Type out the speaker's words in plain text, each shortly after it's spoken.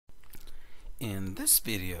In this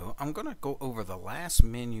video, I'm going to go over the last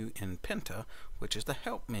menu in Pinta, which is the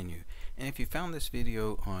Help menu. And if you found this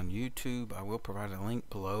video on YouTube, I will provide a link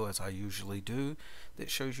below, as I usually do,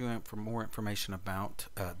 that shows you for more information about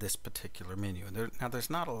this particular menu. Now,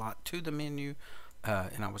 there's not a lot to the menu,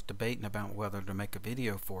 and I was debating about whether to make a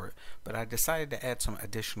video for it, but I decided to add some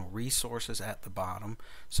additional resources at the bottom.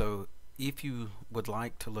 So if you would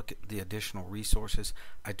like to look at the additional resources,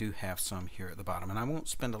 I do have some here at the bottom, and I won't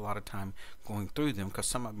spend a lot of time going through them because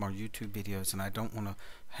some of them are YouTube videos and I don't want to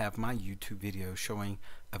have my YouTube video showing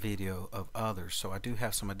a video of others. So I do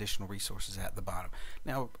have some additional resources at the bottom.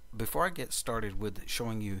 Now, before I get started with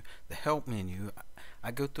showing you the Help menu,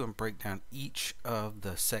 I go through and break down each of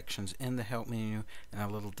the sections in the Help menu and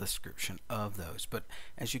a little description of those. But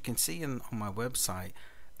as you can see on my website,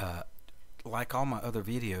 like all my other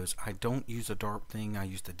videos, I don't use a dark theme. I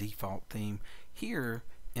use the default theme. Here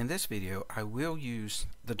in this video, I will use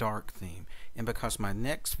the dark theme, and because my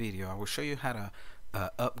next video I will show you how to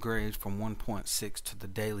upgrade from 1.6 to the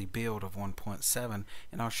daily build of 1.7,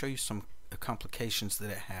 and I'll show you some complications that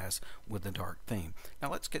it has with the dark theme. Now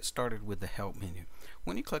let's get started with the Help menu.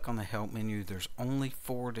 When you click on the Help menu, there's only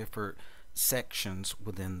 4 different sections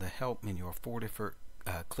within the Help menu, or 4 different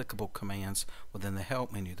clickable commands within the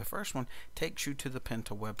Help menu. The first one takes you to the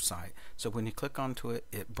Pinta website. So when you click onto it,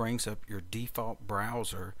 it brings up your default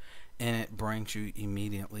browser and it brings you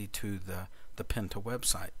immediately to the Pinta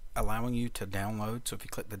website, allowing you to download. So if you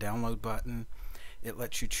click the download button, it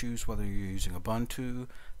lets you choose whether you're using Ubuntu,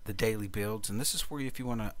 the daily builds, and this is where if you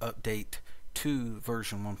want to update to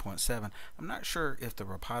version 1.7. I'm not sure if the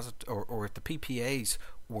repository or if the PPAs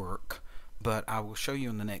work, but I will show you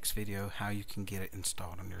in the next video how you can get it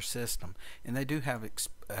installed on your system. And they do have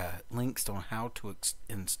links on how to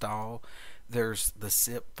install. There's the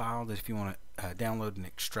zip file that if you want to download and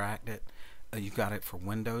extract it, you got it for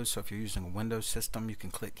Windows. So if you're using a Windows system, you can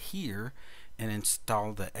click here and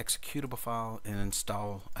install the executable file and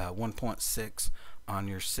install 1.6 on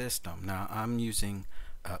your system. Now I'm using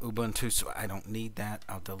Ubuntu, so I don't need that.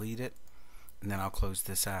 I'll delete it, and then I'll close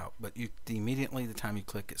this out. But immediately the time you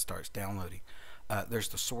click, it starts downloading. There's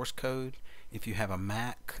the source code. If you have a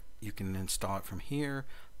Mac, you can install it from here.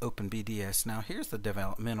 Open BDS. Now here's the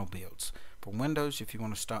developmental builds. For Windows, if you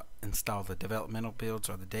want to install the developmental builds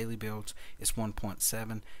or the daily builds, it's 1.7,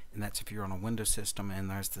 and that's if you're on a Windows system, and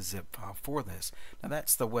there's the zip file for this. Now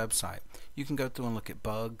that's the website. You can go through and look at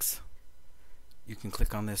bugs. You can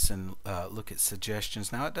click on this and look at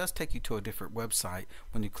suggestions. Now it does take you to a different website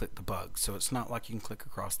when you click the bugs, so it's not like you can click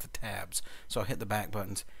across the tabs. So I'll hit the back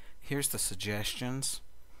buttons. Here's the suggestions,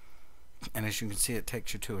 and as you can see, it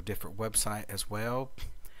takes you to a different website as well.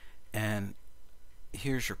 And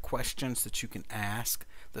here's your questions that you can ask.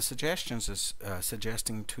 The suggestions is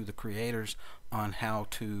suggesting to the creators on how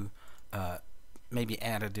to maybe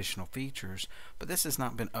add additional features, but this has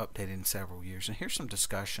not been updated in several years. And here's some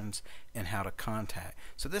discussions and how to contact.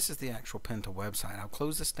 So this is the actual Pinta website. I'll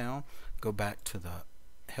close this down, go back to the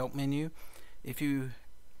Help menu. If you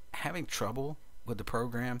having trouble with the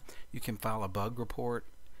program, you can file a bug report,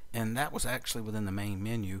 and that was actually within the main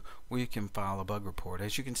menu where you can file a bug report.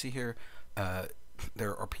 As you can see here,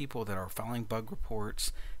 there are people that are filing bug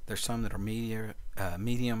reports. There's some that are medium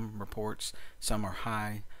reports, some are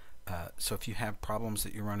high. So if you have problems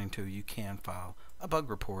that you run into, you can file a bug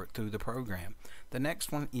report through the program. The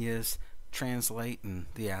next one is translating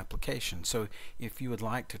the application. So if you would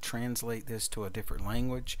like to translate this to a different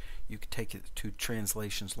language, you could take it to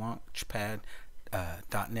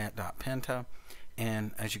translationslaunchpad.net.pinta.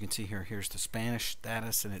 And as you can see here, here's the Spanish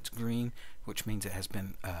status, and it's green, which means it has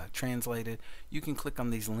been translated. You can click on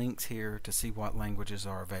these links here to see what languages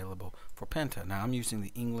are available for Pinta. Now I'm using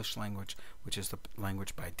the English language, which is the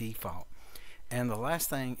language by default. And the last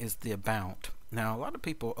thing is the About. Now a lot of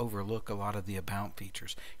people overlook a lot of the About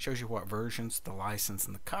features. It shows you what versions, the license,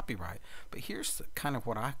 and the copyright. But here's kind of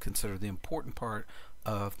what I consider the important part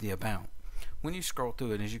of the About. When you scroll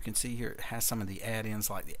through it, as you can see here, it has some of the add-ins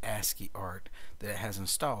like the ASCII art that it has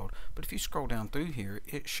installed. But if you scroll down through here,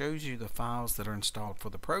 it shows you the files that are installed for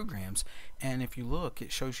the programs, and if you look,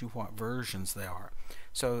 it shows you what versions they are.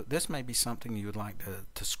 So this may be something you would like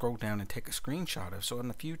to scroll down and take a screenshot of. So in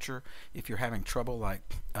the future, if you're having trouble, like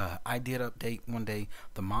I did update one day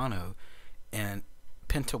the mono, and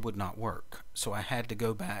Pinta would not work, so I had to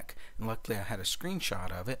go back, and luckily I had a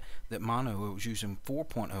screenshot of it that mono was using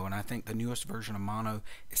 4.0, and I think the newest version of mono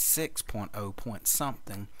is 6.0 point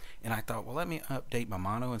something. And I thought, well, let me update my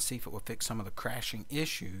mono and see if it will fix some of the crashing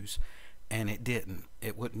issues. and it didn't.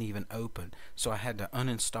 It wouldn't even open. So I had to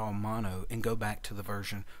uninstall Mono and go back to the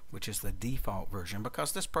version which is the default version,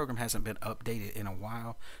 because this program hasn't been updated in a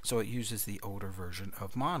while, so it uses the older version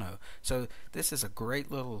of Mono. So this is a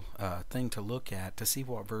great little thing to look at to see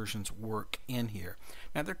what versions work in here.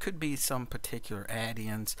 Now there could be some particular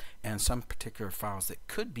add-ins and some particular files that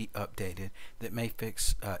could be updated that may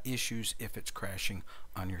fix issues if it's crashing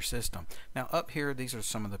on your system. Now up here, these are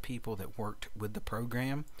some of the people that worked with the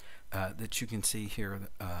program that you can see here,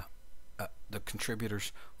 the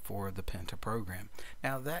contributors for the Pinta program.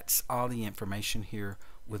 Now that's all the information here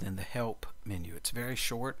within the help menu. It's very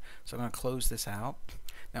short, so I'm going to close this out.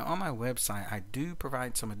 Now on my website, I do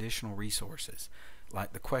provide some additional resources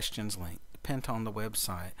like the questions link, Pinta on the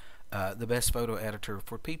website, the best photo editor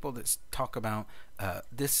for people that talk about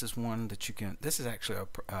this is one that you can, this is actually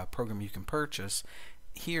a program you can purchase.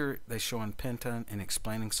 Here they show in Pinta and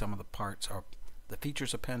explaining some of the parts or the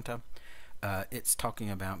features of Pinta. It's talking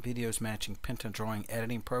about videos matching Pinta drawing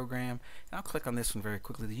editing program. And I'll click on this one very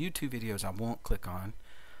quickly. The YouTube videos I won't click on,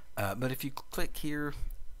 but if you click here,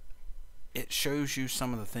 it shows you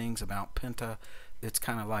some of the things about Pinta. It's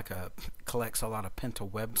kind of like collects a lot of Pinta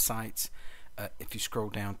websites. If you scroll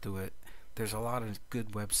down through it, there's a lot of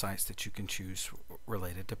good websites that you can choose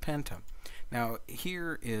related to Pinta. Now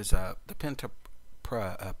here is the Pinta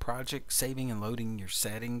project, saving and loading your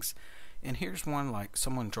settings. And here's one like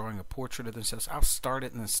someone drawing a portrait of themselves. I'll start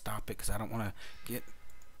it and then stop it because I don't want to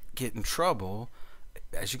get in trouble.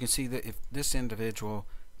 As you can see, that if this individual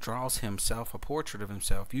draws himself a portrait of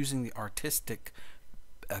himself using the artistic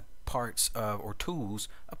parts of or tools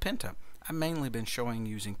of Pinta. I've mainly been showing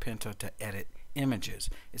using Pinta to edit images.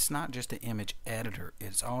 It's not just an image editor,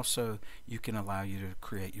 it's also you can allow you to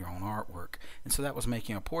create your own artwork. And so that was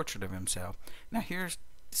making a portrait of himself. Now here's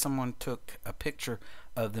someone took a picture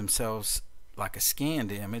of themselves like a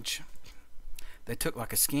scanned image. They took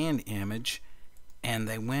like a scanned image and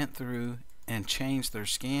they went through and changed their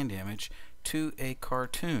scanned image to a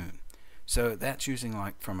cartoon. So that's using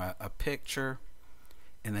like from a picture,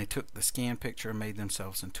 and they took the scanned picture and made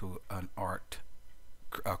themselves into an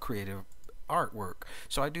creative artwork.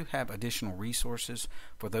 So I do have additional resources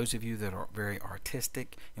for those of you that are very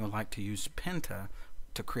artistic and would like to use Pinta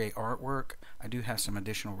to create artwork. I do have some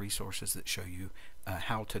additional resources that show you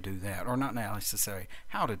how to do that, or not necessarily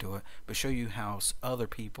how to do it, but show you how other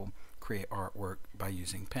people create artwork by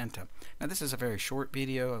using Pinta. Now this is a very short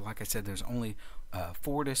video. Like I said, there's only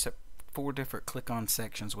four different click-on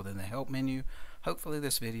sections within the help menu. Hopefully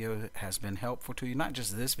this video has been helpful to you, not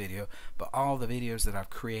just this video, but all the videos that I've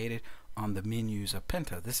created on the menus of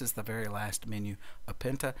Pinta. This is the very last menu of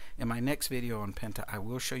Pinta. In my next video on Pinta, I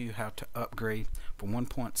will show you how to upgrade from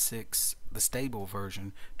 1.6, the stable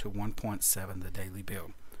version, to 1.7, the daily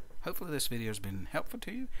build. Hopefully this video has been helpful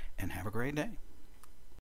to you, and have a great day.